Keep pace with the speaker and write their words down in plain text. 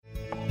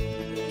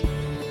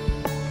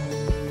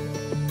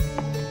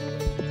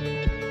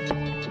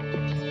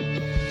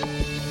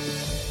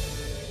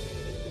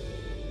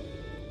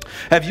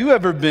Have you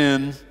ever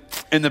been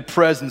in the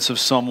presence of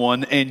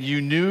someone and you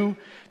knew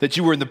that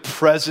you were in the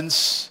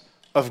presence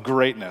of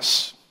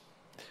greatness?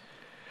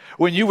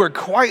 When you were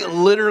quite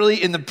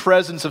literally in the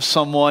presence of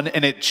someone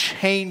and it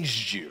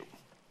changed you.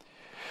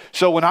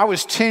 So when I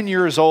was 10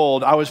 years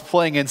old, I was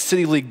playing in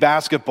City League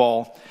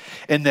basketball,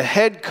 and the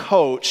head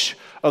coach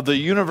of the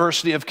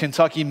University of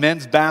Kentucky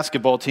men's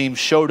basketball team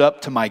showed up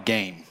to my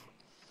game.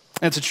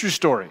 And it's a true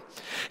story.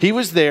 He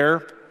was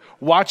there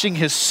watching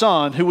his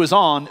son who was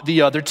on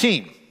the other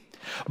team.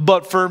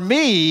 But for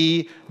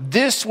me,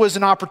 this was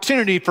an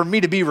opportunity for me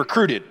to be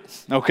recruited,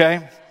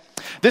 okay?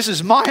 This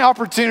is my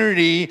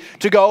opportunity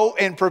to go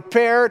and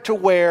prepare to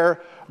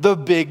wear the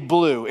big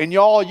blue. And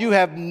y'all, you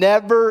have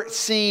never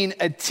seen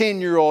a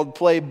 10-year-old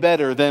play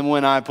better than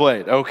when I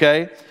played,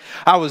 okay?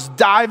 I was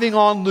diving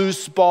on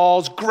loose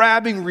balls,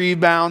 grabbing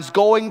rebounds,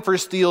 going for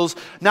steals.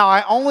 Now,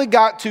 I only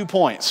got 2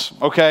 points,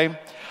 okay?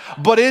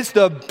 But it's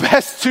the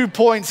best 2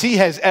 points he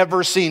has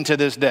ever seen to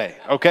this day,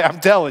 okay?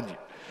 I'm telling you.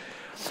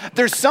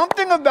 There's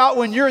something about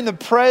when you're in the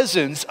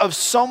presence of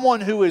someone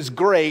who is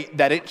great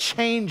that it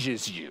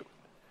changes you.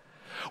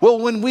 Well,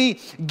 when we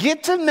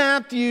get to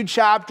Matthew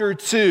chapter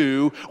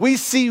 2, we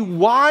see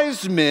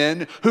wise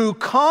men who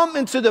come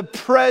into the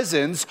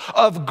presence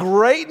of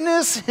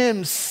greatness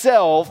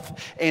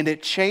himself, and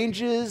it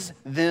changes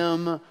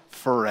them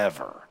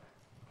forever.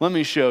 Let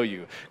me show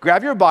you.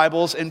 Grab your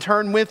Bibles and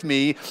turn with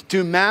me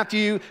to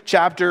Matthew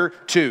chapter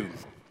 2.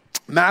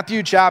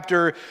 Matthew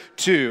chapter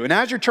 2. And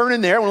as you're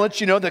turning there, I want to let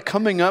you know that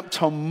coming up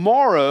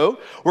tomorrow,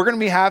 we're going to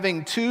be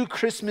having 2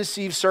 Christmas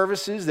Eve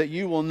services that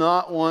you will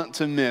not want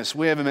to miss.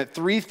 We have them at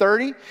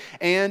 3:30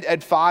 and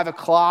at 5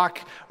 o'clock.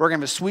 We're going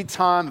to have a sweet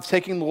time of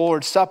taking the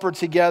Lord's Supper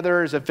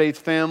together as a faith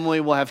family.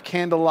 We'll have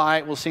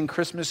candlelight. We'll sing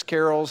Christmas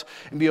carols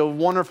and be a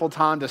wonderful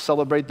time to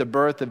celebrate the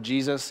birth of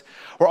Jesus.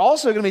 We're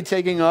also going to be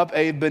taking up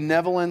a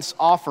benevolence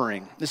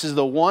offering. This is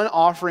the one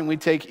offering we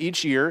take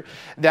each year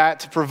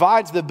that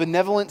provides the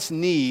benevolence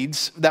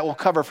needs that will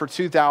cover for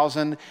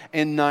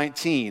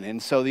 2019.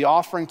 And so the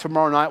offering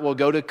tomorrow night will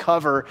go to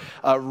cover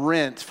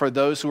rent for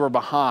those who are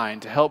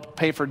behind, to help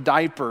pay for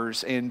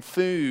diapers and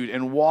food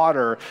and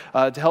water,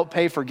 to help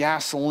pay for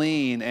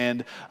gasoline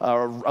and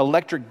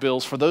electric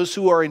bills for those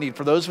who are in need,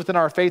 for those within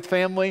our faith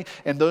family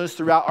and those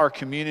throughout our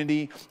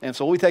community. And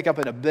so we take up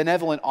a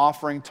benevolent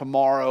offering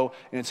tomorrow,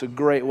 and it's a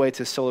great way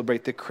to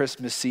celebrate the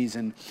Christmas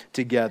season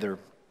together.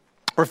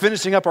 We're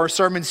finishing up our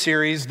sermon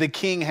series, The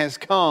King Has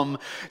Come,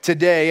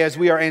 today as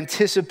we are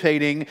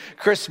anticipating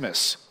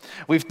Christmas.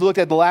 We've looked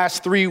at the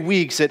last 3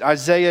 weeks at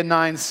Isaiah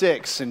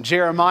 9:6 and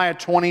Jeremiah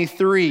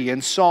 23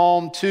 and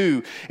Psalm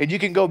 2. And you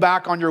can go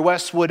back on your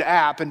Westwood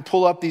app and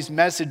pull up these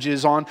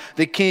messages on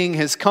The King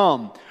Has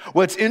Come.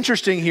 What's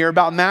interesting here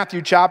about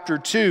Matthew chapter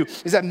 2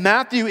 is that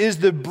Matthew is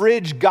the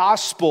bridge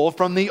gospel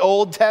from the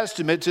Old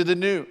Testament to the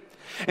New.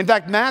 In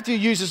fact, Matthew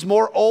uses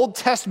more Old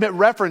Testament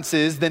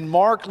references than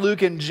Mark,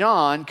 Luke, and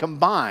John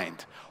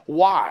combined.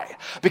 Why?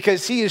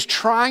 Because he is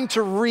trying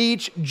to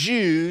reach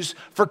Jews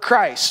for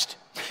Christ.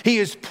 He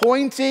is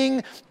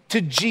pointing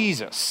to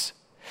Jesus.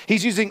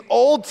 He's using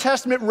Old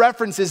Testament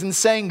references and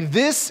saying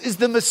this is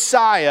the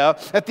Messiah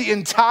that the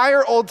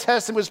entire Old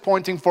Testament was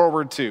pointing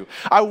forward to.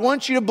 I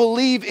want you to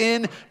believe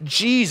in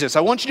Jesus. I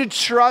want you to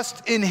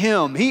trust in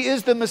him. He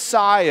is the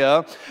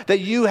Messiah that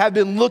you have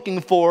been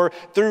looking for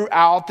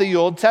throughout the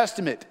Old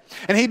Testament.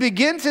 And he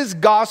begins his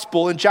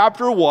gospel in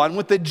chapter 1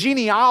 with the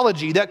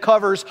genealogy that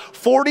covers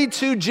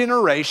 42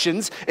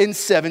 generations in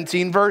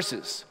 17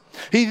 verses.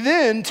 He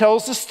then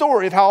tells the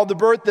story of how the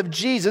birth of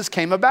Jesus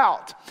came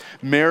about.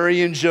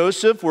 Mary and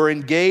Joseph were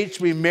engaged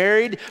to be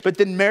married, but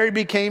then Mary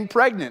became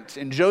pregnant,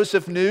 and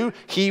Joseph knew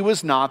he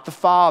was not the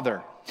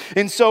father.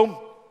 And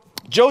so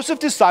Joseph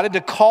decided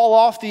to call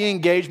off the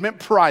engagement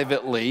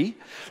privately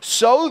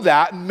so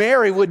that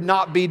Mary would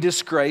not be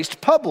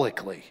disgraced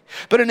publicly.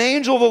 But an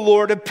angel of the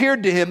Lord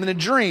appeared to him in a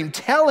dream,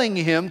 telling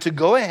him to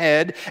go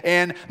ahead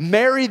and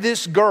marry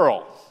this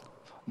girl.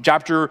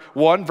 Chapter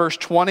 1, verse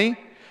 20.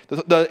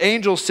 The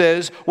angel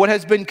says, "What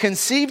has been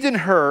conceived in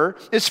her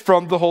is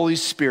from the Holy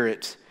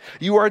Spirit.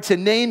 You are to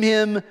name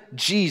him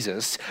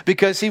Jesus,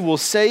 because he will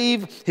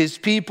save his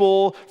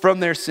people from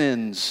their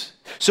sins."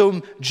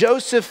 So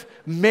Joseph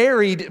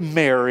married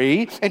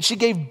Mary, and she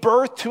gave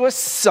birth to a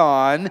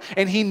son,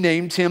 and he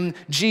named him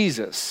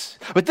Jesus.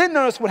 But then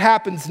notice what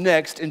happens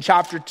next in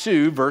chapter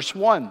 2, verse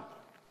 1.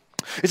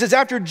 It says,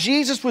 after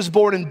Jesus was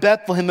born in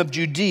Bethlehem of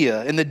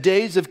Judea in the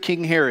days of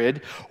King Herod,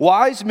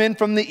 wise men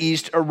from the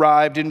east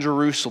arrived in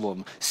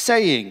Jerusalem,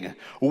 saying,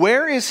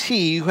 "Where is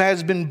he who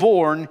has been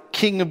born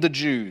King of the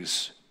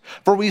Jews?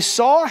 For we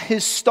saw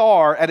his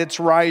star at its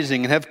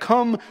rising and have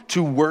come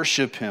to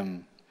worship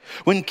him."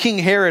 When King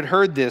Herod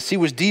heard this, he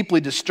was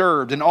deeply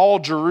disturbed, and all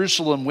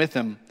Jerusalem with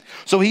him.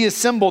 So he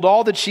assembled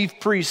all the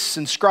chief priests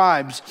and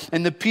scribes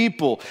and the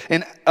people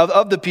and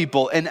of the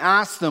people and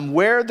asked them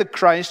where the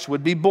Christ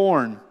would be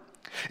born.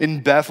 "In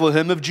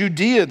Bethlehem of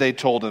Judea," they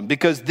told him,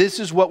 "because this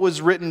is what was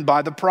written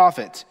by the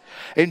prophet.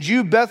 And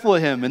you,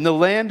 Bethlehem, in the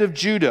land of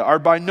Judah, are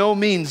by no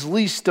means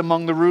least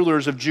among the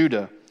rulers of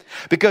Judah.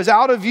 because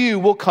out of you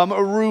will come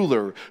a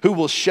ruler who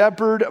will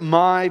shepherd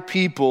my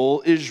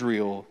people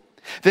Israel."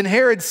 Then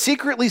Herod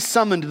secretly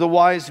summoned the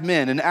wise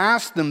men and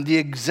asked them the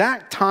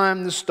exact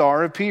time the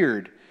star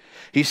appeared.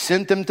 He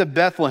sent them to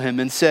Bethlehem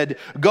and said,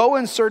 "Go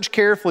and search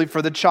carefully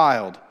for the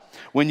child.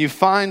 When you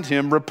find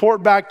him,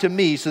 report back to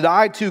me so that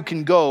I too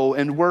can go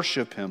and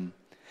worship him."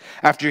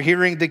 After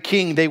hearing the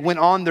king, they went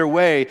on their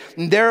way,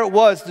 and there it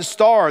was, the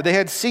star they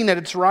had seen at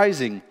its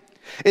rising.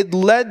 It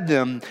led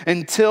them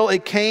until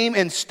it came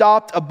and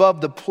stopped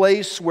above the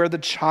place where the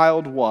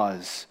child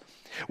was.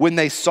 When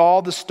they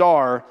saw the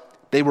star,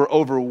 they were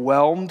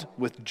overwhelmed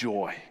with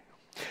joy.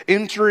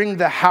 Entering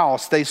the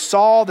house, they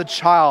saw the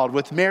child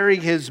with Mary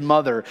his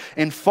mother,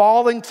 and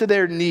falling to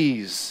their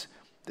knees,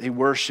 they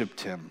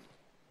worshiped him.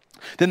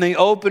 Then they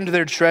opened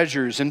their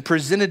treasures and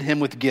presented him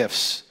with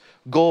gifts: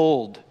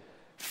 gold,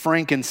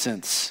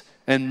 frankincense,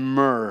 and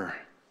myrrh.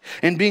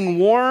 And being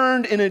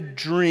warned in a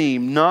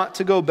dream not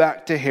to go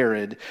back to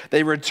Herod,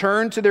 they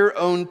returned to their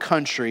own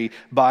country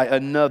by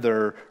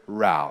another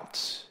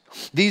route.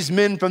 These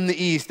men from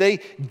the east, they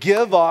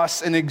give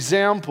us an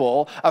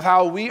example of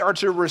how we are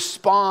to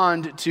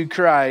respond to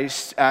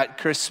Christ at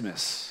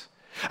Christmas.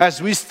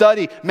 As we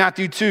study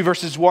Matthew 2,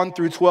 verses 1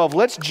 through 12,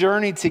 let's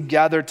journey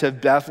together to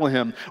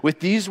Bethlehem with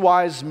these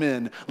wise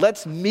men.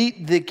 Let's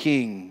meet the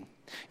King.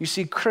 You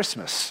see,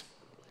 Christmas,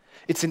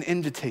 it's an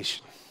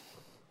invitation.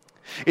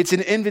 It's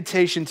an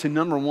invitation to,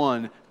 number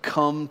one,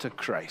 come to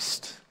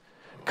Christ.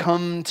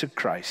 Come to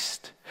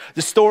Christ.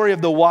 The story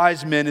of the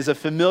wise men is a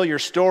familiar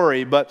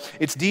story, but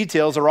its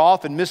details are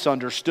often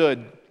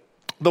misunderstood.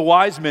 The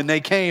wise men,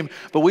 they came,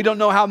 but we don't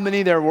know how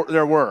many there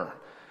were.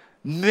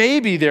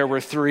 Maybe there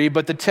were 3,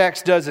 but the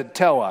text doesn't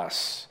tell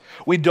us.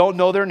 We don't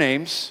know their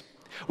names.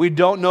 We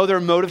don't know their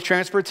mode of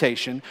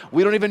transportation.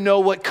 We don't even know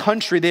what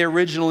country they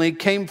originally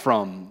came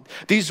from.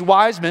 These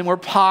wise men were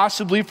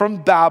possibly from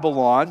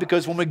Babylon,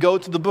 because when we go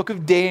to the book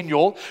of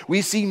Daniel,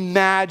 we see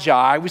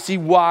magi, we see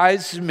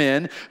wise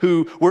men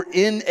who were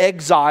in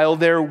exile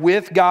there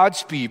with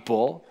God's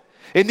people.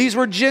 And these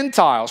were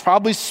Gentiles,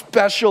 probably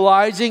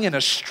specializing in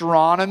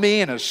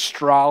astronomy and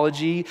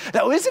astrology.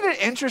 Now, isn't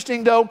it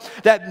interesting, though,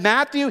 that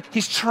Matthew,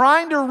 he's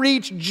trying to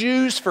reach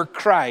Jews for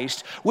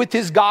Christ with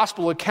his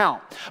gospel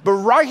account. But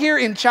right here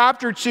in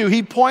chapter 2,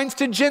 he points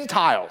to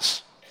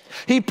Gentiles.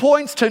 He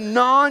points to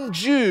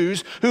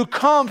non-Jews who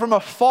come from a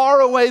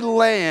faraway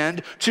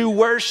land to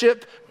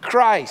worship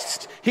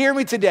Christ. Hear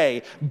me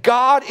today.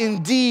 God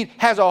indeed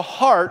has a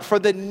heart for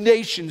the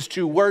nations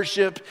to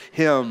worship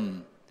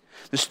him.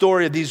 The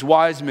story of these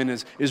wise men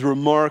is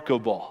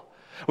remarkable.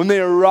 When they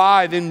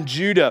arrive in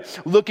Judah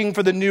looking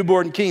for the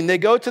newborn king, they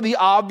go to the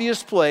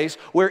obvious place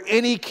where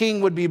any king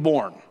would be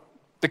born,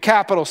 the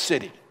capital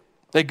city.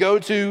 They go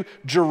to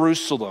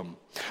Jerusalem.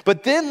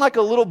 But then, like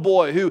a little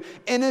boy who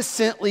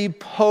innocently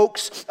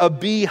pokes a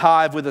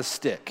beehive with a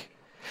stick,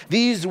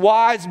 these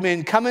wise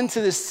men come into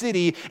the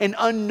city and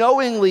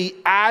unknowingly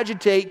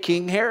agitate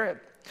King Herod.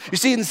 You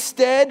see,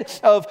 instead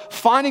of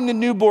finding the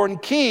newborn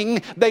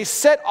king, they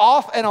set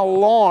off an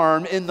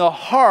alarm in the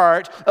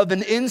heart of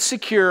an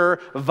insecure,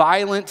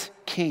 violent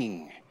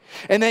king.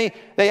 And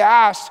they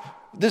asked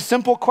this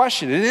simple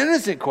question, an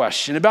innocent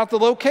question about the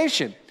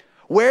location.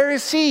 Where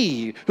is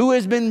he who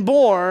has been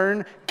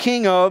born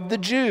King of the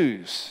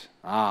Jews?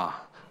 But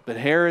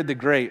Herod the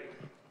Great,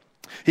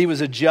 he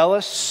was a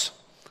jealous,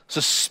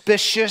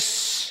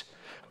 suspicious,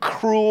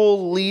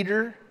 cruel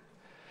leader.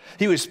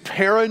 He was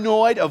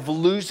paranoid of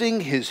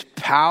losing his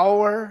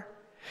power.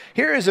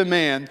 Here is a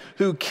man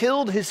who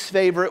killed his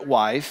favorite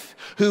wife,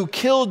 who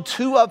killed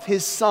 2 of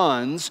his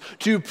sons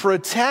to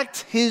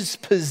protect his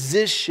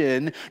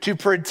position, to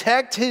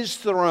protect his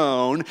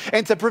throne,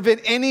 and to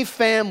prevent any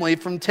family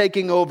from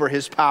taking over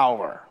his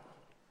power.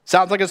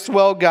 Sounds like a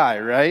swell guy,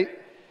 right?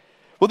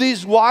 Well,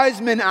 these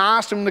wise men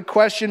asked him the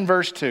question,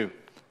 verse 2.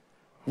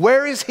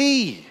 Where is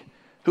he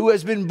who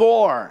has been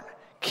born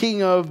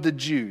King of the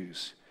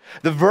Jews?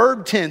 The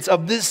verb tense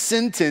of this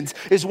sentence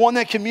is one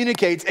that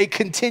communicates a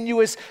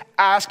continuous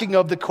asking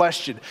of the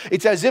question.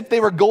 It's as if they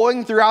were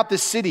going throughout the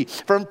city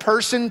from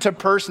person to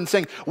person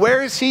saying,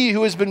 where is he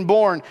who has been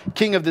born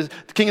King of the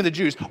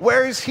Jews?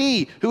 Where is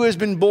he who has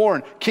been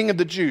born King of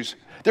the Jews?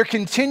 They're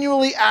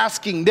continually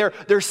asking,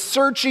 they're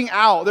searching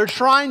out, they're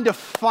trying to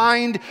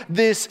find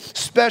this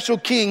special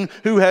king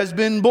who has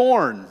been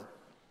born.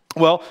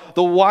 Well,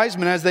 the wise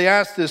men, as they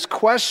ask this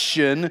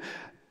question,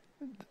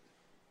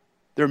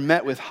 they're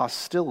met with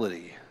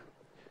hostility.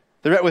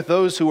 They're met with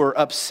those who are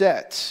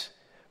upset.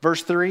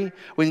 Verse 3,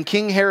 when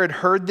King Herod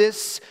heard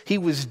this, he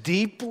was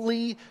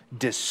deeply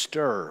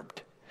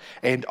disturbed,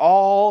 and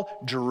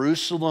all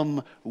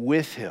Jerusalem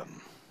with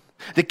him.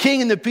 The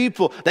king and the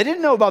people, they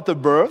didn't know about the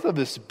birth of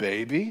this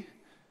baby.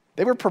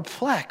 They were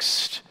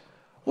perplexed.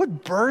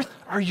 What birth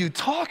are you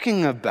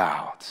talking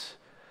about?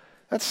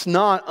 That's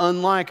not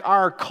unlike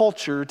our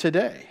culture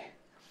today.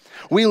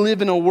 We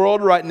live in a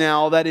world right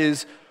now that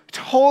is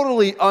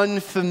totally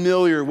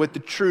unfamiliar with the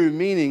true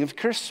meaning of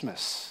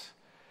Christmas.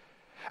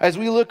 As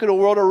we look at a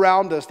world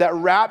around us that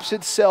wraps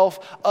itself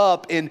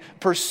up in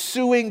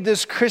pursuing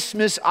this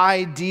Christmas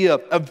idea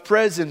of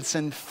presents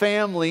and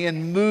family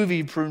and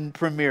movie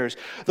premieres,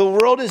 the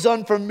world is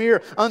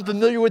unfamiliar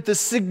with the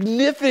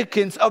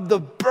significance of the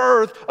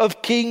birth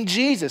of King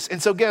Jesus.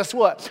 And so guess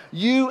what?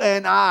 You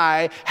and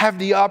I have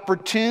the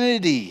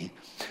opportunity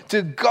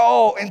to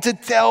go and to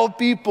tell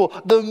people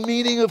the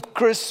meaning of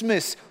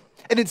Christmas.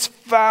 And it's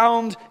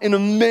found in a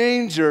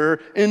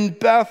manger in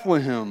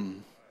Bethlehem.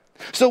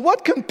 So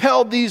what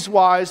compelled these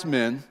wise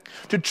men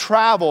to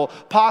travel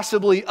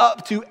possibly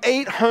up to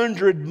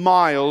 800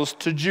 miles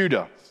to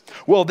Judah?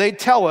 Well, they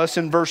tell us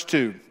in verse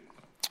 2,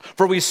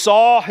 "For we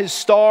saw his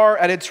star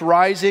at its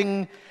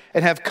rising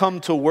and have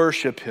come to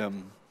worship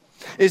him."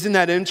 Isn't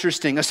that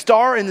interesting? A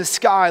star in the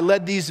sky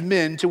led these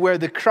men to where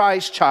the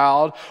Christ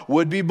child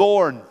would be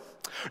born.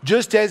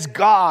 Just as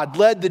God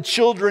led the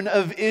children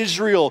of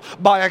Israel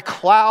by a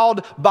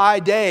cloud by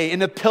day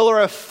and a pillar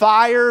of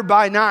fire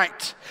by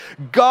night,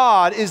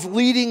 God is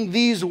leading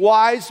these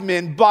wise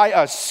men by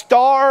a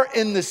star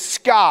in the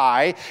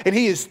sky, and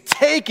he is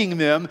taking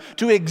them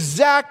to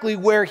exactly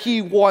where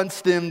he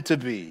wants them to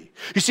be.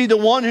 You see, the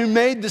one who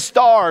made the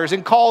stars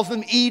and calls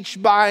them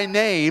each by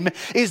name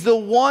is the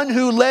one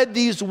who led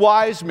these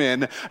wise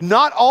men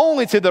not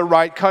only to the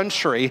right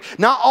country,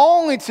 not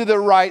only to the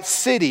right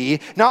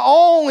city, not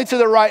only to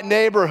the right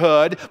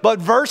neighborhood, but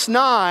verse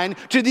 9,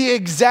 to the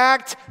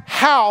exact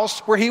house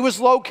where he was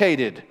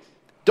located.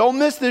 Don't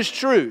miss this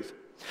truth.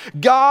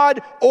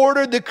 God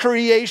ordered the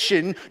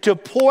creation to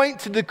point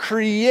to the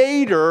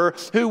Creator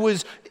who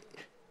was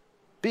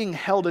being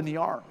held in the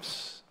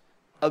arms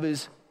of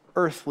his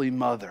earthly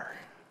mother.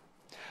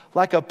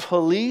 Like a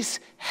police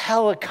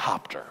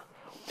helicopter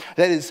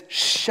that is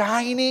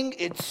shining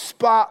its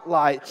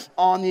spotlight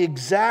on the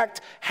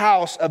exact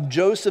house of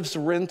Joseph's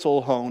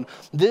rental home,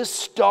 this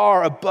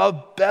star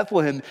above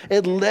Bethlehem,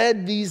 it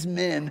led these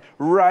men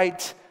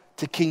right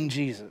to King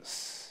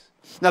Jesus.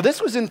 Now, this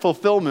was in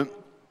fulfillment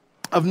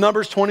of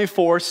Numbers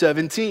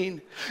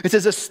 24:17. It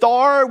says, "A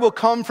star will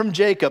come from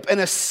Jacob, and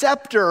a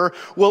scepter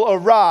will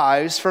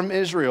arise from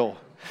Israel."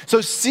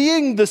 So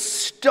seeing the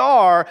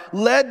star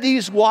led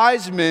these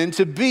wise men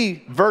to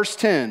be, verse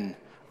 10,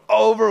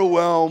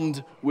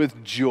 overwhelmed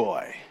with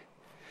joy.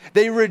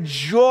 They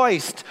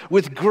rejoiced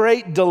with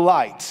great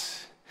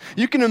delight.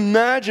 You can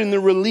imagine the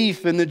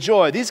relief and the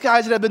joy. These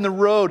guys that have been on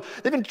the road,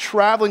 they've been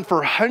traveling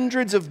for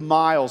hundreds of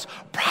miles,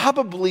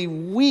 probably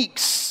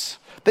weeks.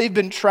 They've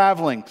been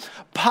traveling,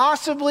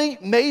 possibly,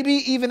 maybe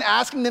even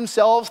asking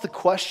themselves the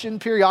question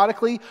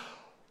periodically,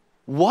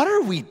 what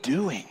are we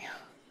doing?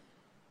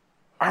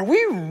 Are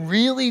we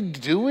really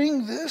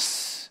doing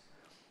this?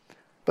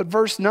 But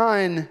verse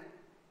 9,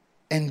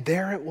 and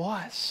there it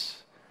was,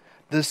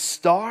 the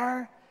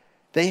star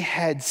they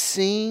had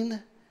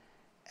seen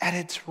at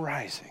its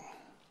rising.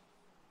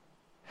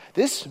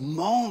 This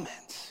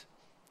moment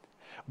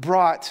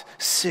brought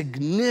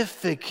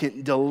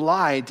significant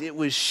delight. It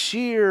was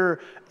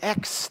sheer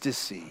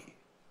ecstasy.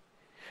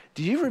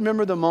 Do you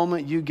remember the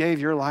moment you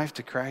gave your life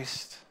to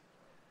Christ?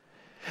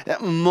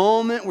 That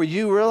moment where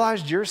you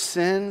realized your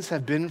sins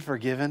have been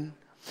forgiven?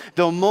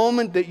 The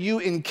moment that you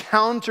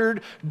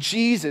encountered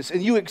Jesus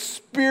and you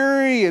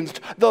experienced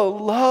the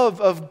love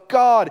of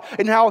God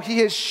and how he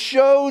has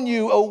shown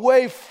you a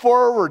way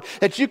forward,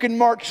 that you can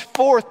march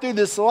forth through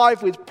this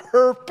life with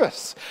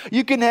purpose.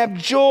 You can have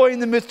joy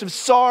in the midst of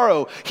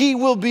sorrow. He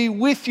will be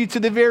with you to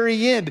the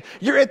very end.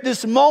 You're at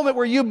this moment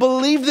where you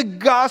believe the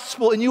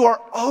gospel and you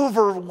are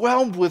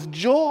overwhelmed with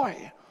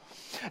joy.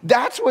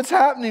 That's what's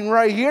happening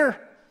right here.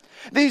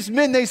 These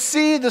men, they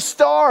see the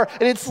star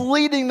and it's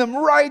leading them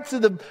right to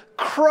the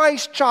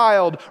Christ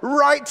child,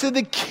 right to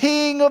the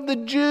King of the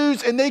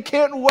Jews, and they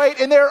can't wait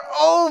and they're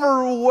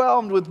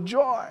overwhelmed with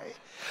joy.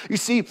 You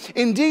see,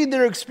 indeed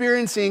they're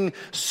experiencing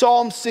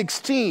Psalm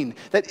 16,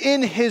 that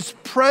in his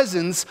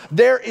presence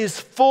there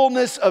is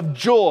fullness of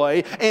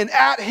joy, and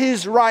at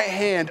his right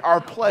hand are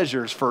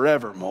pleasures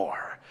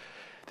forevermore.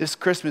 This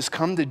Christmas,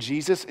 come to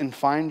Jesus and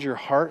find your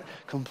heart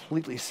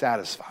completely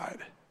satisfied.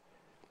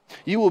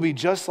 You will be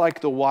just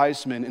like the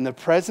wise men in the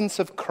presence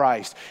of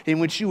Christ, in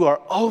which you are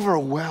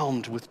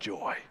overwhelmed with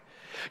joy.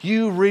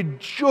 You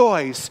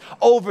rejoice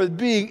over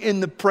being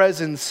in the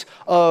presence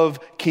of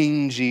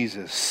King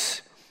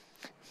Jesus.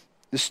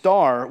 The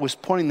star was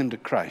pointing them to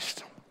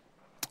Christ.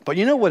 But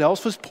you know what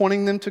else was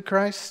pointing them to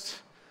Christ?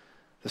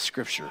 The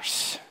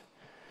scriptures.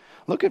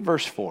 Look at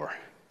verse 4.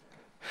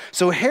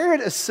 So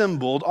Herod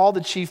assembled all the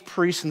chief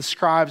priests and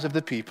scribes of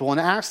the people and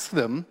asked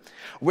them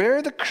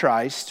where the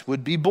Christ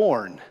would be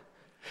born.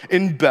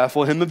 In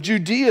Bethlehem of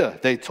Judea,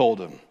 they told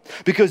him,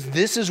 because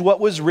this is what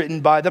was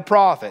written by the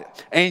prophet.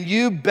 And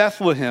you,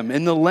 Bethlehem,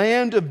 in the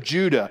land of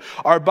Judah,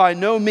 are by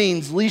no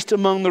means least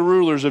among the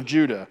rulers of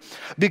Judah,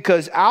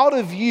 because out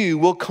of you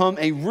will come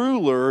a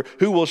ruler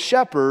who will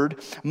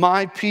shepherd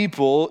my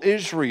people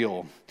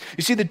Israel.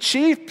 You see, the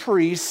chief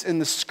priests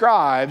and the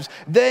scribes,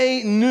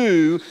 they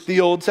knew the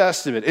Old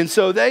Testament, and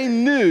so they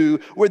knew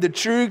where the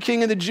true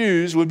King of the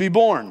Jews would be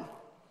born.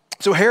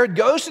 So Herod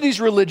goes to these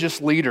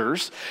religious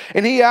leaders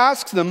and he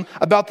asks them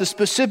about the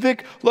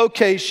specific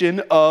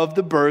location of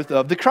the birth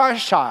of the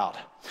Christ child.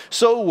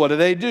 So what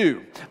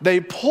do? They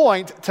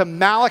point to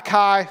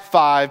Malachi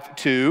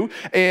 5:2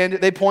 and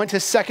they point to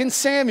 2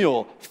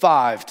 Samuel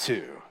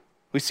 5:2.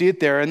 We see it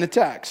there in the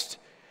text.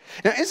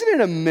 Now, isn't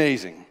it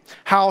amazing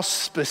how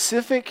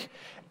specific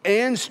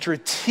and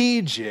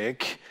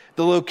strategic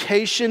the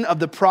location of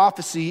the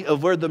prophecy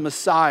of where the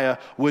Messiah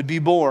would be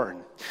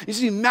born? You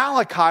see,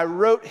 Malachi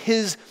wrote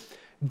his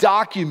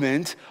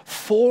document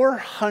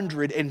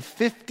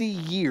 450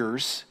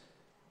 years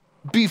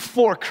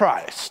before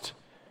Christ.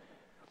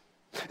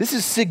 This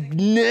is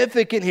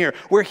significant here,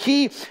 where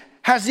he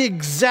has the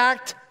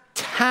exact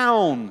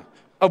town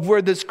of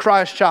where this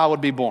Christ child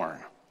would be born.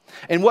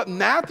 And what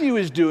Matthew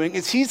is doing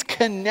is he's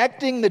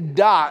connecting the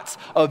dots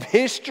of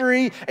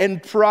history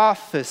and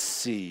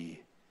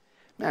prophecy.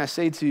 Man, I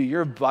say to you,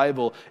 your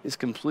Bible is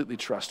completely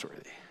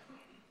trustworthy.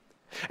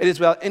 It is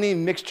without any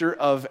mixture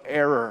of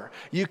error.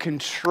 You can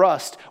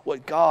trust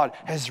what God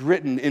has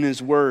written in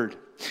his word.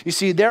 You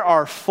see, there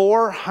are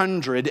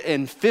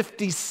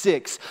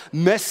 456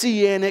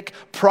 messianic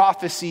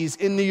prophecies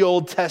in the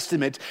Old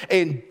Testament,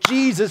 and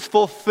Jesus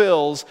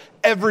fulfills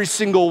every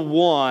single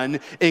one,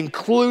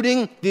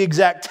 including the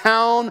exact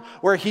town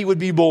where he would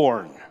be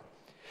born.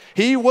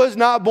 He was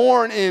not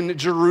born in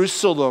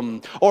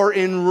Jerusalem or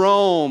in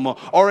Rome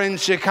or in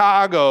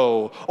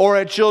Chicago or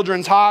at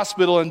Children's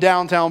Hospital in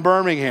downtown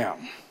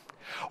Birmingham.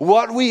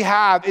 What we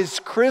have is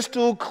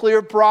crystal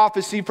clear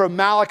prophecy from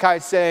Malachi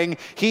saying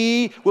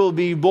he will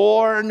be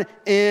born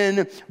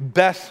in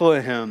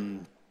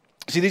Bethlehem.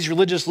 See, these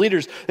religious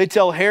leaders, they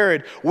tell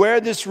Herod where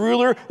this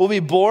ruler will be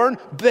born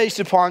based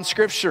upon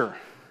Scripture.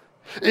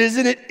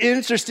 Isn't it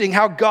interesting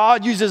how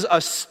God uses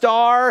a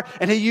star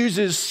and he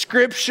uses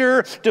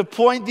Scripture to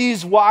point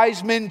these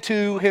wise men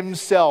to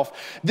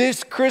himself?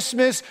 This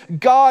Christmas,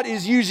 God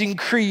is using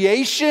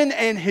creation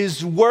and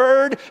his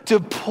word to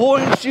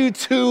point you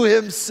to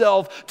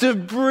himself, to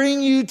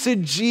bring you to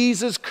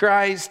Jesus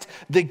Christ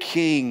the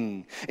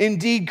King.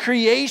 Indeed,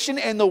 creation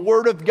and the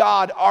word of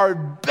God are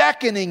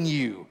beckoning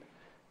you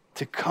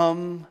to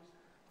come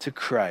to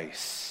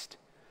Christ.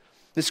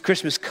 This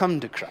Christmas,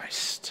 come to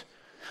Christ.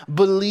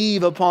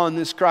 Believe upon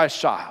this Christ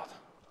child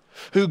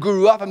who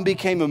grew up and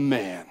became a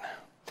man.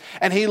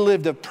 And he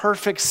lived a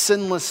perfect,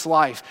 sinless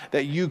life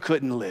that you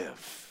couldn't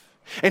live.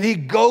 And he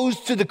goes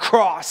to the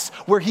cross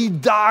where he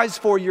dies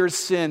for your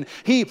sin.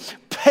 He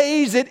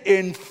pays it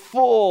in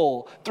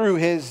full through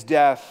his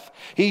death.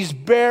 He's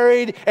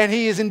buried and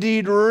he is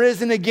indeed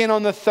risen again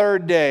on the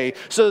third day.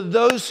 So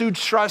those who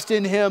trust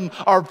in him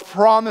are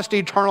promised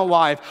eternal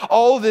life.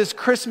 Oh, this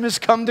Christmas,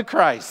 come to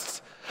Christ.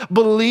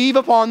 Believe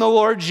upon the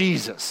Lord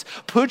Jesus.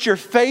 Put your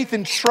faith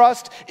and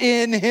trust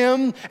in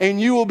him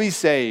and you will be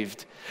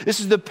saved.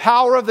 This is the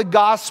power of the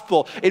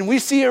gospel. And we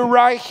see it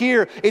right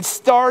here. It's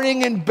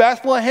starting in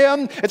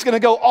Bethlehem. It's going to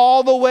go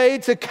all the way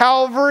to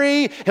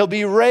Calvary. He'll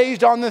be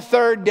raised on the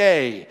third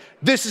day.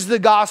 This is the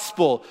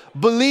gospel.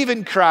 Believe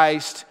in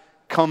Christ.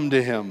 Come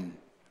to him.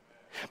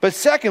 But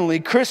secondly,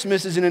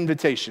 Christmas is an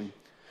invitation.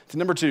 To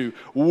number 2,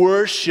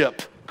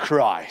 worship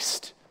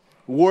Christ.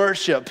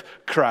 Worship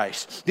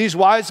Christ. These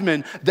wise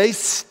men, they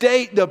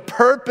state the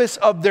purpose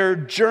of their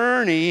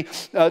journey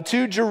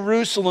to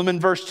Jerusalem in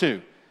verse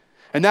 2.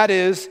 And that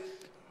is,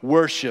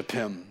 worship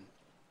him.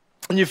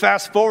 And you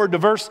fast forward to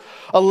verse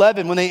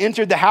 11, when they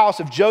entered the house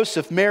of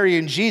Joseph, Mary,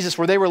 and Jesus,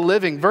 where they were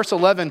living. Verse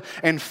 11,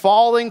 and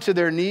falling to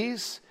their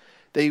knees,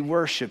 they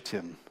worshiped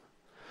him.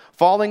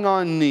 Falling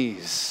on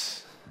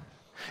knees,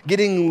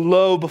 getting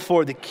low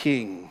before the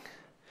king,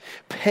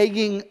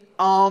 paying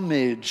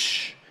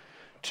homage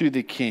to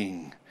the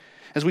king.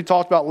 As we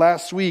talked about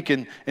last week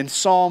in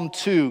Psalm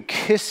 2,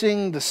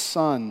 kissing the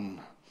Son.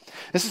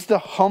 This is the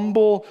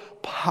humble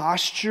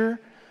posture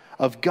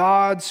of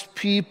God's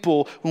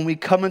people when we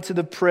come into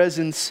the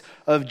presence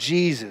of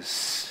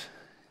Jesus.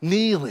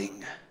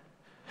 Kneeling,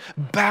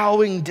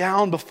 bowing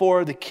down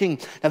before the king.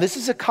 Now this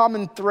is a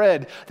common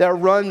thread that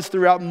runs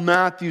throughout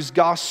Matthew's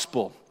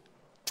gospel.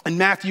 In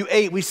Matthew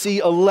 8, we see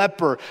a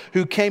leper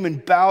who came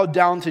and bowed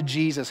down to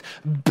Jesus,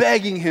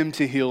 begging him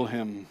to heal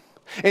him.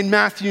 In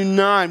Matthew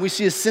 9, we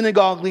see a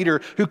synagogue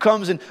leader who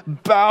comes and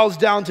bows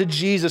down to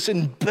Jesus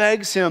and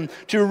begs him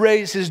to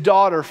raise his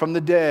daughter from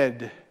the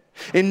dead.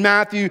 In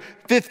Matthew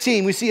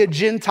 15, we see a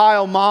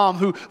Gentile mom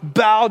who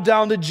bowed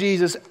down to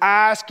Jesus,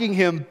 asking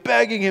him,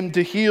 begging him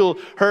to heal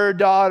her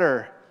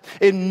daughter.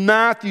 In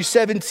Matthew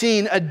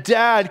 17, a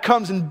dad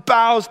comes and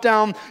bows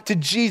down to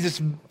Jesus,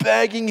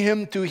 begging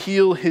him to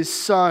heal his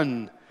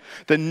son.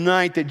 The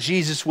night that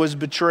Jesus was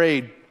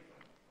betrayed,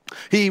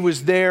 he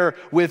was there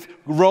with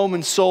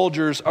Roman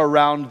soldiers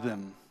around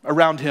him.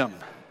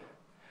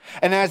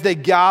 And as they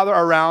gather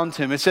around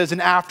him, it says,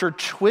 and after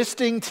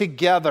twisting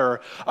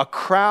together a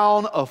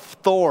crown of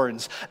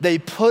thorns, they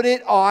put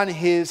it on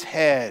his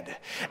head.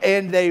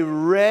 And they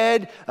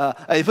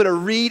put a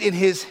reed in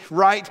his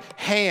right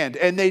hand.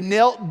 And they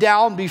knelt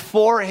down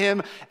before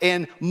him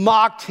and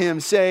mocked him,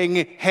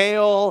 saying,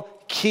 "Hail,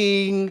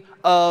 King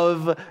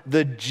of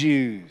the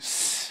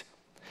Jews."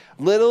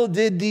 Little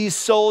did these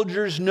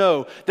soldiers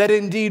know that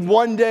indeed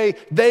one day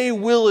they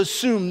will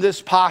assume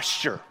this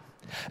posture.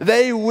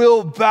 They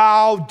will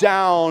bow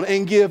down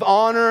and give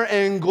honor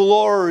and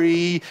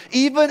glory,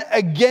 even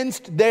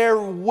against their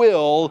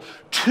will,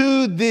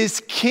 to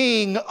this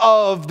King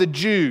of the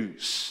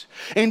Jews.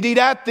 Indeed,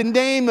 at the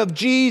name of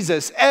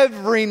Jesus,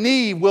 every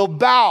knee will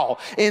bow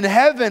in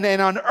heaven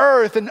and on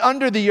earth and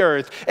under the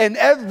earth, and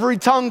every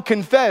tongue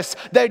confess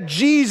that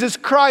Jesus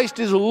Christ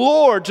is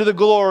Lord, to the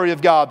glory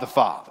of God the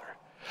Father.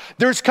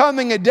 There's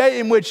coming a day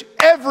in which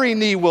every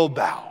knee will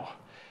bow.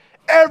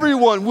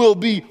 Everyone will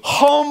be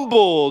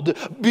humbled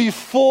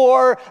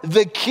before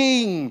the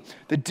King.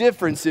 The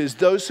difference is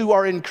those who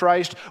are in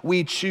Christ,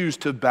 we choose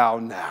to bow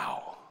now.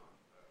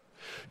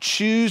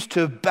 Choose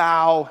to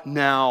bow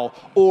now,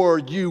 or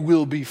you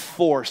will be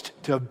forced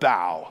to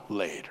bow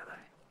later.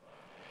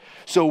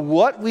 So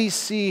what we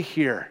see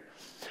here,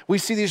 we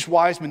see these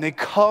wise men, they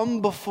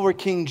come before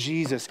King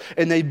Jesus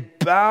and they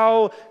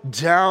bow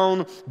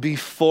down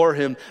before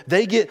him.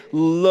 They get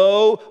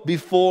low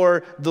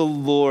before the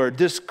Lord.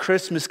 This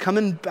Christmas, come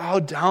and bow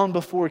down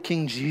before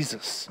King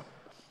Jesus.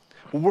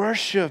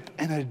 Worship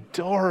and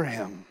adore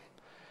him.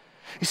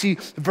 You see,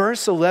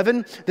 verse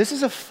 11, this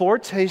is a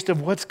foretaste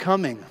of what's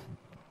coming.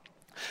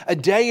 A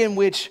day in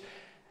which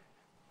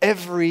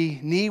every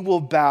knee will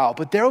bow,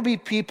 but there will be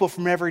people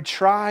from every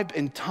tribe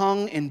and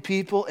tongue and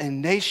people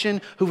and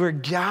nation who are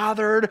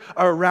gathered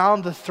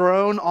around the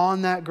throne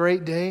on that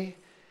great day.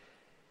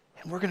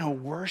 And we're going to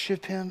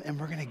worship him and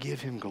we're going to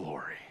give him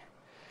glory.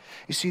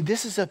 You see,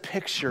 this is a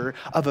picture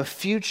of a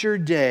future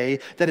day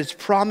that is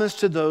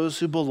promised to those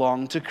who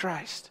belong to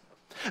Christ.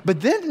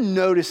 But then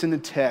notice in the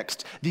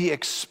text the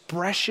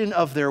expression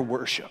of their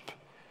worship.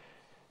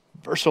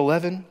 Verse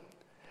 11,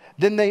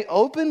 then they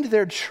opened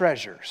their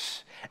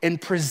treasures and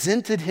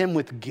presented him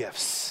with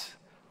gifts,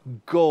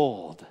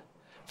 gold,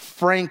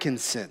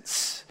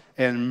 frankincense,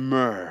 and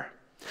myrrh.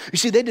 You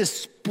see, they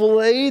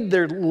displayed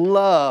their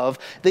love.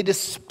 They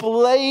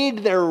displayed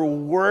their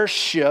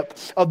worship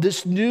of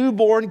this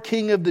newborn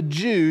King of the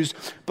Jews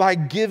by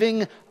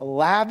giving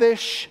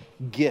lavish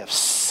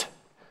gifts.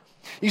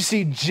 You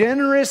see,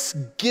 generous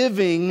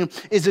giving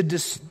is a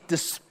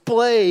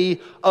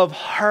display of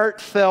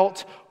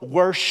heartfelt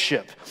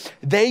worship.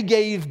 They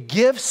gave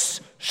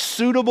gifts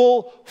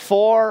suitable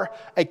for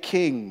a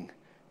king.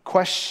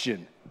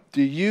 Question,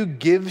 do you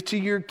give to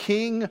your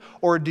king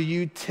or do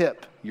you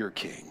tip your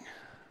king?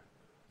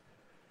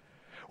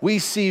 We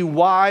see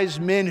wise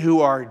men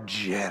who are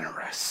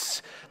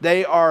generous.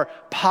 They are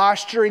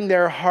posturing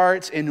their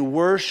hearts in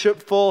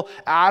worshipful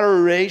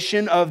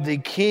adoration of the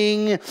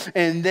king,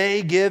 and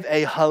they give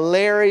a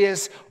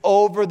hilarious,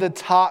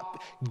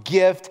 over-the-top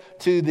gift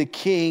to the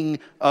King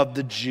of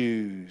the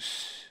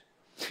Jews.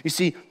 You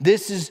see,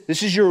 this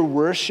is your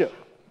worship.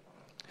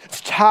 It's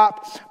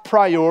top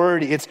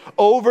priority. It's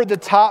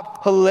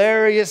over-the-top,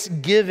 hilarious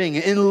giving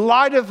in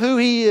light of who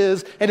he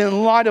is and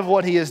in light of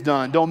what he has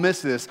done. Don't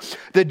miss this.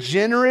 The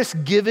generous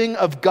giving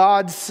of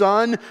God's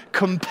Son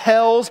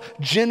compels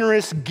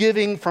generous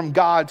giving from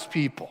God's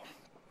people.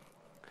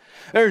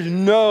 There's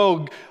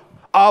no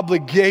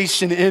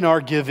obligation in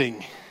our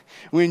giving.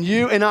 When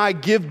you and I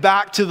give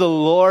back to the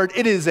Lord,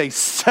 it is a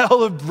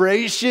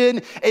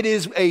celebration. It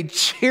is a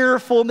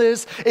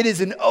cheerfulness. It is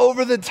an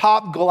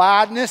over-the-top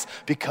gladness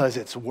because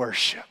it's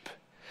worship.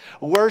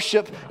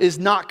 Worship is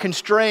not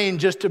constrained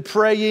just to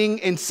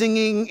praying and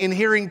singing and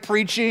hearing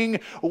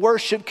preaching.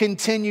 Worship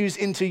continues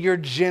into your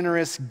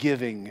generous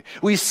giving.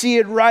 We see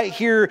it right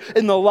here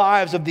in the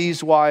lives of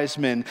these wise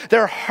men.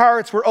 Their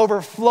hearts were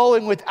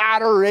overflowing with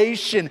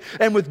adoration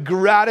and with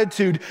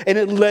gratitude, and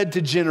it led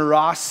to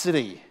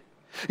generosity.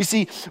 You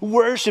see,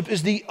 worship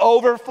is the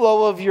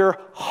overflow of your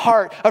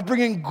heart, of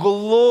bringing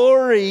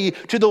glory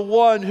to the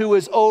one who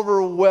has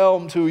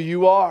overwhelmed who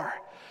you are.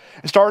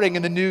 Starting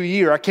in the new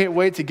year, I can't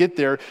wait to get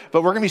there,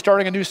 but we're going to be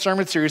starting a new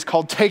sermon series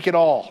called Take It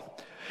All.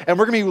 And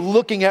we're going to be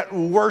looking at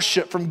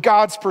worship from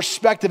God's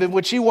perspective, in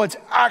which he wants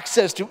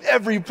access to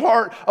every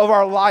part of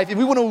our life. And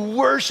we want to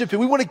worship him.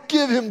 We want to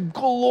give him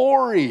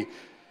glory,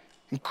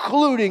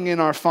 including in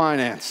our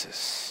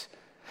finances.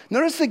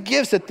 Notice the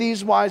gifts that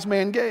these wise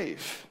men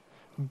gave.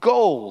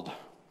 Gold.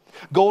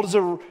 Gold is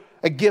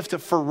a gift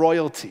for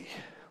royalty.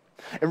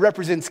 It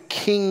represents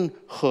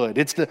kinghood.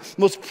 It's the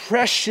most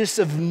precious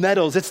of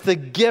metals. It's the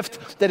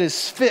gift that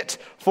is fit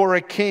for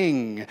a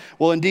king.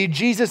 Well, indeed,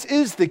 Jesus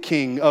is the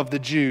King of the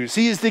Jews.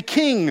 He is the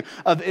King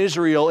of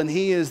Israel, and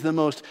he is the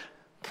most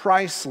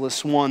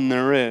priceless one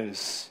there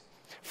is.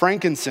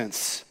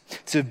 Frankincense.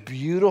 It's a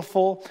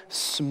beautiful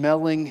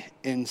smelling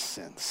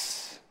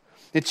incense.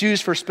 It's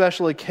used for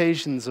special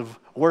occasions of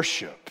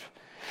worship.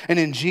 And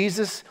in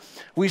Jesus,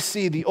 we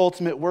see the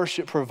ultimate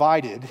worship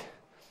provided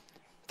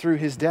through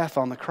his death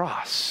on the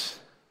cross.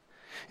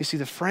 You see,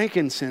 the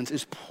frankincense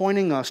is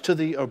pointing us to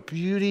the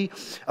beauty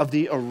of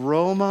the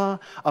aroma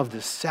of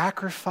the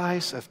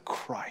sacrifice of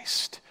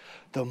Christ,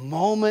 the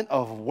moment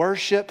of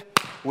worship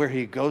where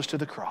he goes to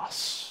the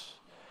cross.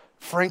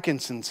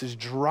 Frankincense is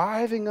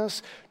driving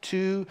us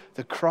to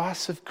the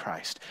cross of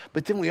Christ.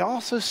 But then we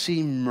also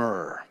see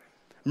myrrh.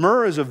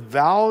 Myrrh is a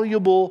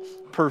valuable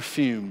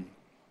perfume.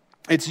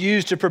 It's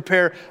used to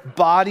prepare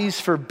bodies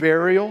for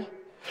burial.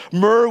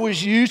 Myrrh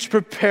was used to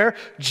prepare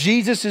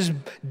Jesus'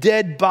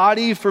 dead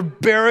body for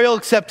burial,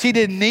 except he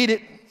didn't need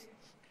it.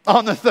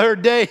 On the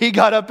third day, he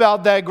got up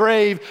out that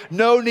grave.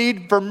 No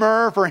need for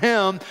myrrh for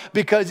him,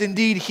 because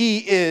indeed he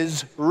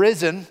is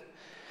risen.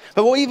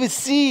 But what we even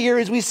see here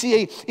is we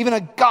see even a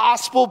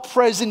gospel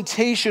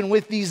presentation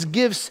with these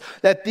gifts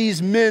that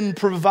these men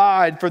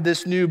provide for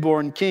this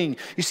newborn king.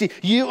 You see,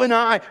 you and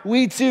I,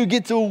 we too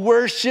get to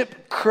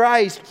worship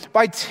Christ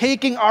by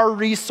taking our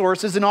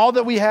resources and all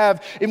that we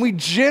have, and we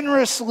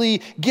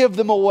generously give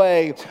them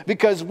away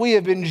because we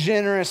have been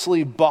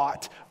generously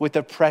bought with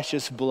the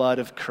precious blood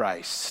of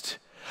Christ.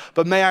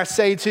 But may I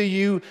say to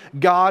you,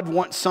 God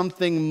wants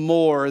something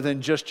more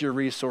than just your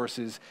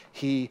resources.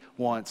 He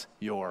wants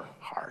your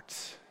heart.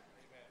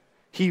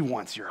 He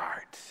wants your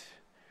heart.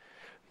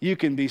 You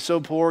can be so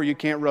poor you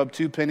can't rub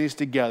two pennies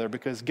together,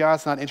 because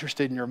God's not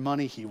interested in your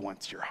money. He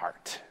wants your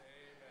heart.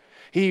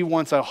 He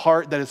wants a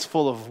heart that is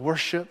full of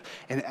worship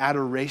and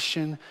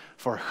adoration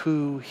for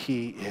who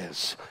he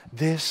is.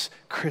 This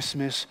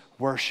Christmas,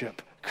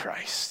 worship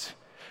Christ.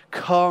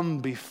 Come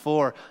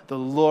before the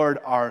Lord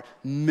our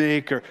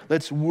Maker.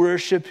 Let's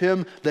worship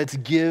him. Let's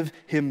give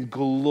him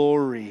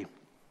glory.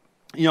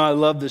 You know, I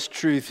love this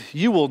truth.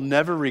 You will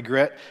never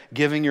regret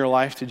giving your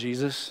life to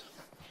Jesus.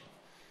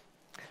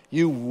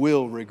 You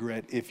will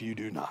regret if you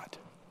do not.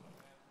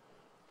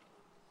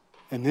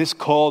 And this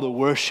call to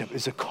worship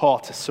is a call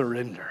to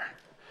surrender.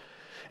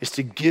 It's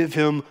to give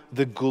him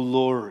the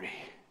glory.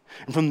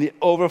 And from the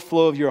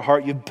overflow of your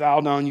heart, you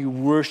bow down, you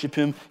worship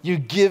him, you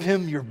give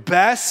him your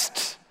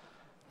best,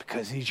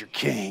 because he's your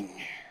king.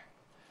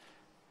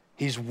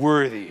 He's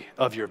worthy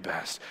of your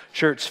best.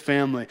 Church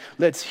family,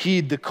 let's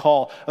heed the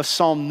call of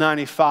Psalm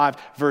 95,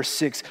 verse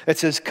 6. It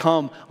says,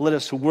 come, let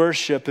us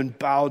worship and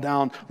bow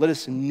down. Let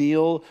us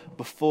kneel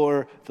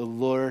before the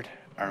Lord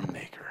our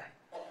Maker.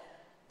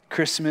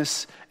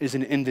 Christmas is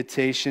an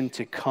invitation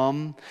to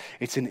come.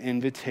 It's an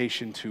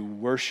invitation to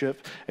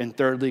worship. And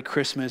thirdly,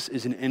 Christmas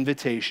is an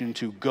invitation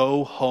to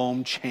go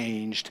home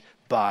changed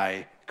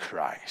by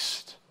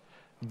Christ.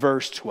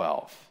 Verse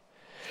 12.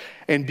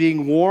 And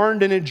being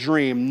warned in a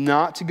dream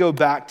not to go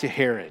back to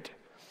Herod,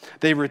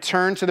 they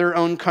returned to their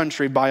own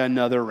country by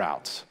another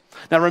route.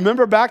 Now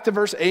remember back to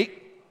verse 8.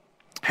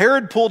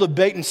 Herod pulled a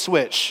bait and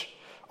switch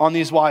on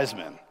these wise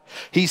men.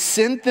 He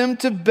sent them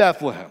to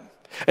Bethlehem,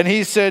 and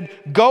he said,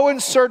 go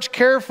and search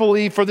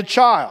carefully for the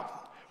child.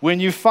 When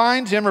you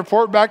find him,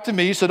 report back to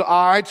me so that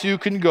I too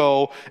can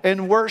go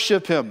and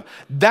worship him.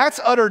 That's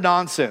utter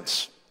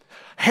nonsense.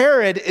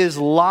 Herod is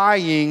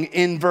lying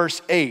in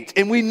verse 8.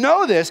 And we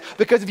know this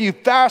because if you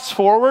fast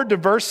forward to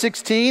verse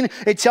 16,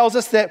 it tells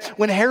us that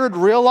when Herod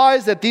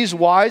realized that these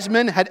wise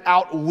men had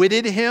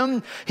outwitted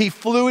him, he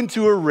flew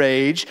into a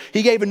rage.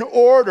 He gave an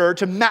order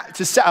to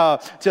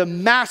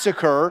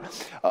massacre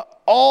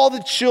all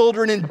the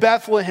children in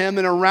Bethlehem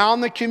and around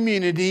the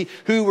community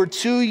who were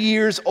 2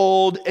 years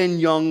old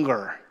and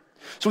younger.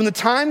 So when the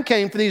time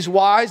came for these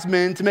wise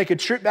men to make a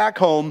trip back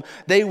home,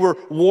 they were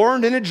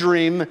warned in a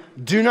dream,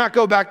 do not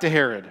go back to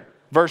Herod.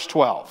 Verse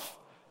 12.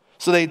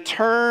 So they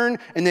turn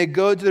and they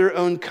go to their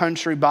own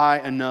country by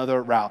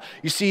another route.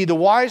 You see, the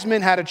wise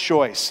men had a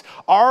choice.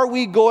 Are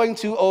we going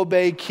to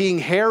obey King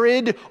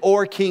Herod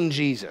or King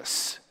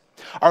Jesus?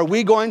 Are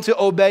we going to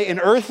obey an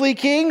earthly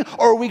king,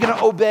 or are we going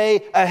to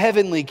obey a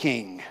heavenly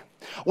king?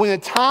 When the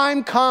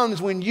time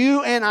comes when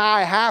you and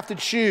I have to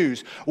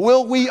choose,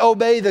 will we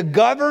obey the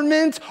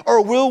government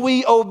or will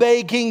we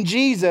obey King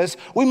Jesus?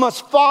 We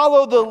must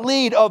follow the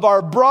lead of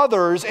our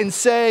brothers and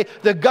say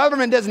the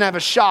government doesn't have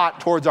a shot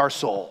towards our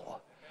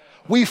soul.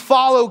 We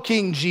follow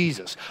King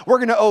Jesus. We're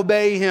going to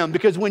obey him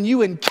because when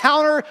you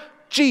encounter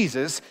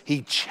Jesus,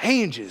 he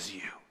changes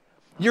you.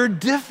 You're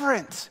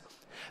different.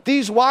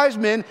 These wise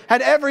men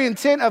had every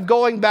intent of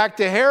going back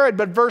to Herod,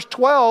 but verse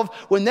 12,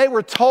 when they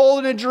were told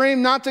in a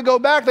dream not to go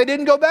back, they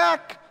didn't go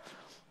back.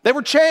 They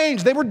were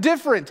changed. They were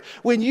different.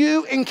 When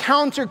you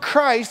encounter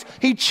Christ,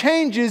 he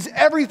changes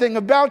everything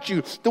about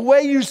you. The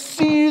way you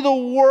see the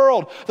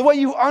world, the way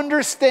you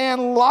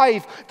understand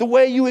life, the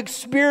way you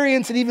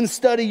experience and even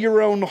study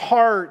your own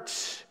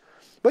heart.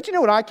 But you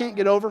know what I can't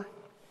get over?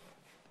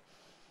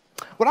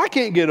 What I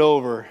can't get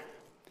over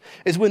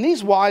is when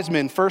these wise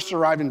men first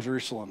arrived in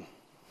Jerusalem,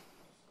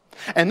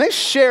 and they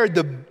shared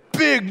the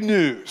big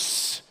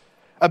news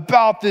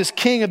about this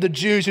king of the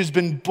Jews who's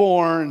been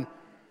born.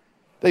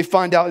 They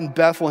find out in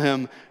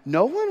Bethlehem,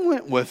 no one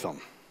went with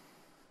them.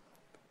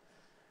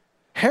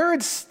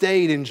 Herod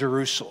stayed in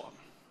Jerusalem.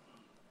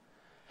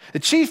 The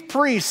chief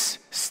priests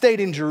stayed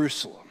in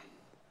Jerusalem.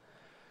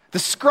 The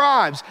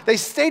scribes, they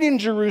stayed in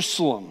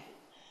Jerusalem.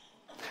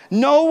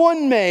 No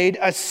one made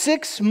a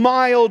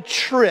 6-mile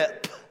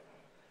trip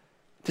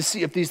to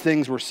see if these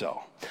things were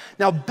so.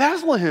 Now,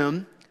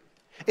 Bethlehem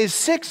is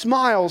 6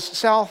 miles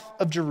south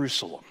of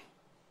Jerusalem.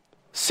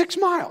 6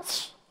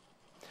 miles.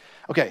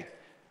 Okay,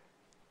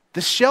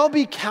 the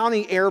Shelby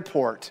County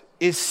Airport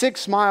is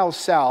 6 miles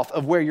south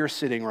of where you're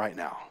sitting right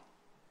now.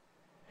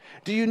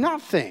 do you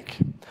not think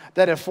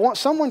that if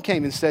someone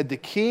came and said, the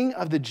King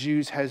of the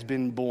Jews has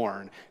been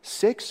born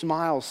 6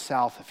 miles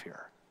south of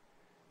here,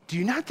 do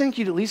you not think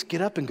you'd at least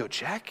get up and go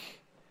check?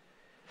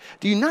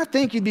 Do you not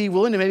think you'd be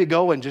willing to maybe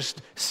go and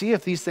just see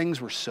if these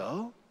things were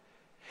so?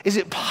 Is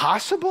it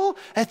possible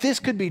that this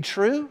could be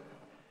true?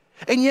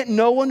 And yet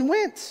no one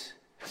went.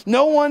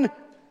 No one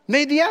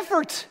made the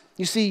effort.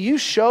 You see, you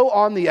show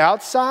on the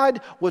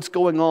outside what's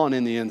going on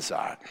in the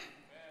inside.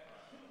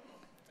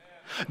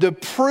 The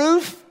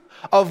proof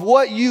of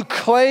what you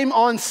claim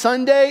on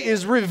Sunday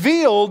is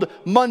revealed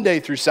Monday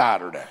through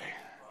Saturday.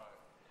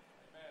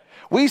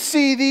 We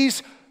see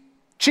these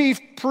chief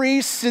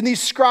priests and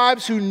these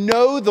scribes who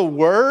know the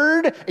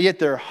word, yet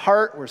their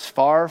heart was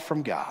far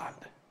from God.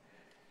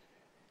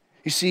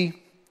 You see,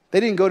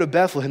 they didn't go to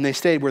Bethlehem, they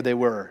stayed where they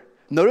were.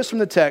 Notice from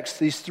the text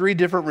these 3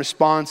 different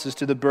responses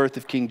to the birth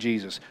of King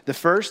Jesus. The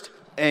first,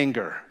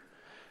 anger.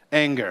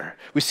 Anger.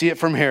 We see it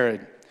from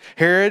Herod.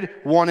 Herod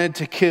wanted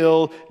to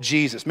kill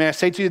Jesus. May I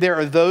say to you, there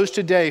are those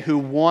today who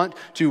want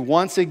to,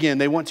 once again,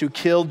 they want to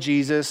kill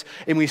Jesus,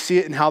 and we see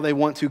it in how they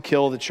want to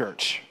kill the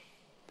church.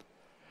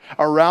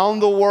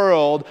 Around the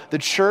world, the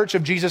church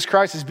of Jesus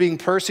Christ is being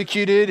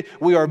persecuted.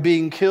 We are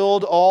being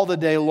killed all the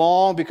day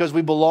long because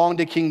we belong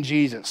to King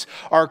Jesus.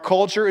 Our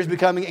culture is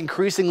becoming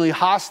increasingly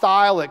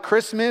hostile at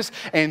Christmas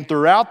and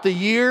throughout the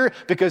year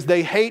because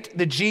they hate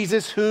the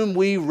Jesus whom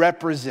we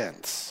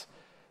represent.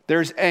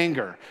 There's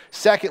anger.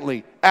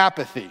 Secondly,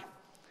 apathy.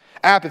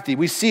 Apathy.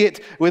 We see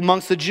it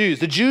amongst the Jews.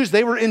 The Jews,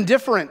 they were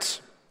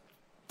indifferent.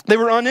 They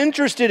were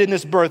uninterested in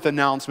this birth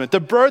announcement. The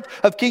birth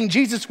of King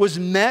Jesus was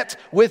met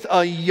with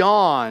a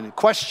yawn.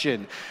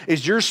 Question,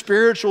 is your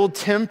spiritual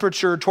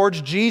temperature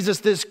towards Jesus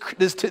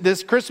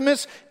this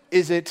Christmas,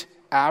 is it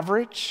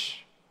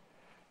average?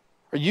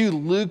 Are you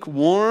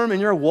lukewarm in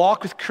your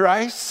walk with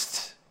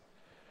Christ?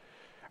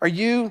 Are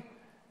you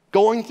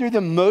going through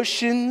the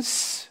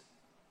motions?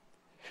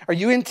 Are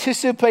you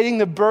anticipating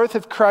the birth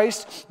of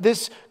Christ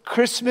this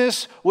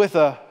Christmas with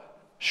a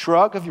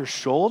shrug of your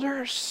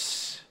shoulders?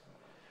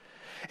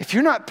 If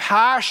you're not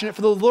passionate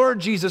for the Lord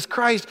Jesus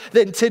Christ,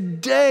 then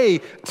today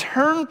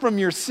turn from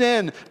your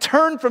sin,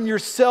 turn from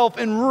yourself,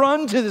 and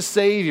run to the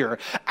Savior.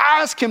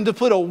 Ask Him to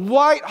put a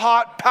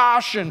white-hot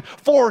passion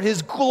for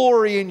His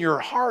glory in your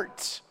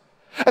heart.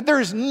 That there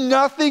is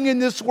nothing in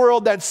this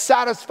world that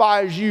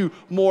satisfies you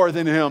more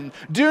than Him.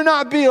 Do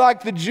not be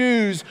like the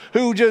Jews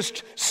who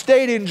just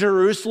stayed in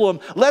Jerusalem.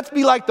 Let's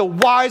be like the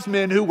wise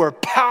men who were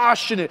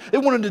passionate. They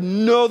wanted to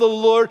know the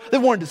Lord. They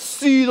wanted to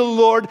see the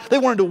Lord. They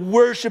wanted to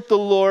worship the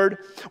Lord.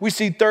 We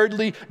see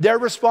thirdly, their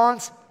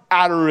response,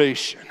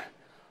 adoration.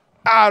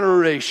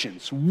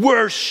 Adorations,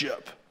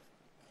 worship.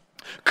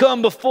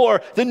 Come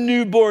before the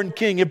newborn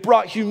king. It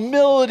brought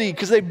humility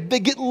because they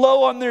get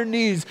low on their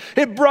knees.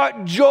 It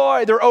brought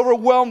joy. They're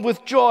overwhelmed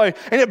with joy.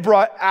 And it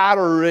brought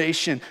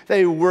adoration.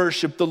 They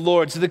worship the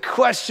Lord. So the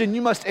question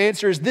you must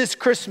answer is this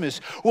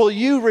Christmas, will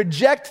you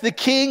reject the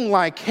king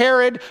like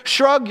Herod,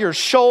 shrug your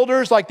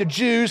shoulders like the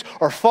Jews,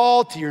 or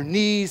fall to your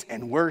knees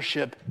and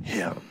worship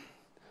him?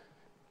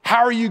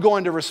 How are you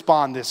going to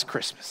respond this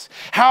Christmas?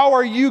 How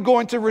are you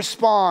going to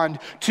respond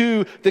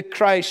to the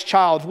Christ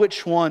child?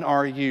 Which one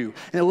are you?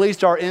 And at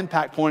least our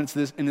impact point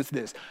is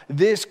this.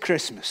 This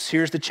Christmas,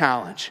 here's the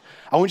challenge.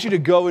 I want you to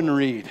go and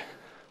read.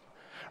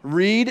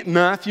 Read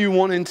Matthew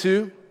 1 and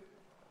 2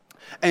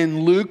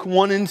 and Luke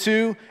 1 and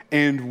 2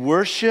 and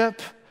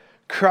worship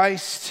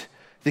Christ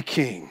the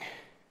King.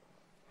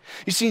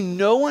 You see,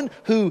 no one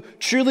who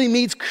truly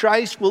meets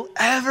Christ will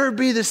ever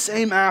be the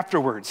same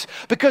afterwards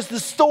because the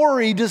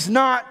story does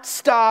not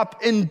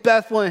stop in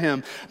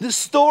Bethlehem. The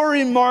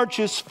story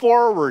marches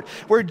forward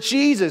where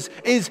Jesus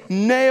is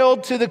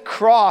nailed to the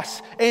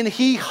cross and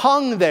he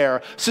hung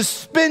there,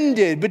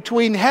 suspended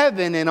between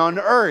heaven and on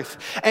earth.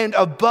 And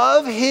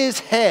above his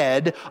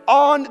head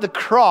on the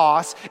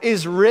cross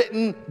is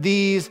written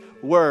these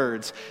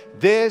words: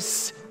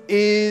 "This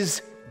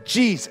is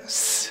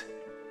Jesus,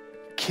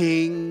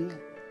 King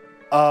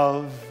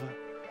of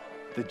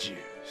the Jews."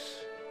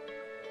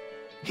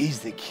 He's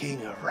the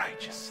King of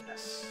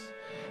righteousness.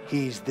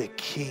 He's the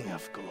King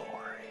of glory.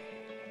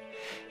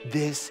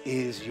 This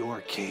is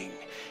your King.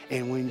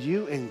 And when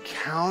you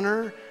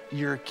encounter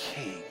your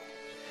King,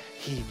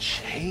 he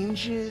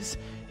changes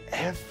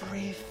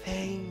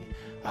everything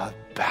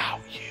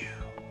about you.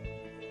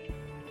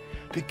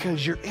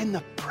 Because you're in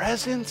the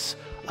presence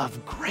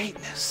of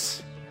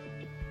greatness.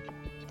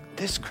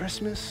 This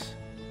Christmas,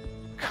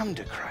 come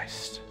to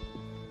Christ.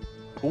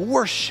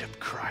 Worship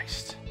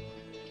Christ,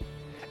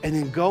 and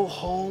then go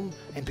home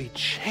and be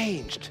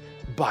changed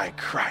by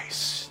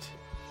Christ.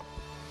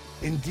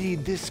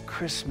 Indeed, this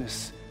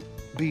Christmas,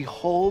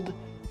 behold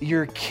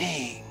your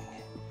King,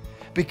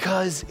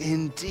 because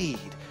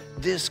indeed,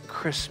 this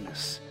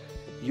Christmas,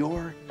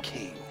 your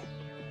King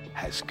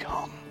has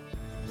come.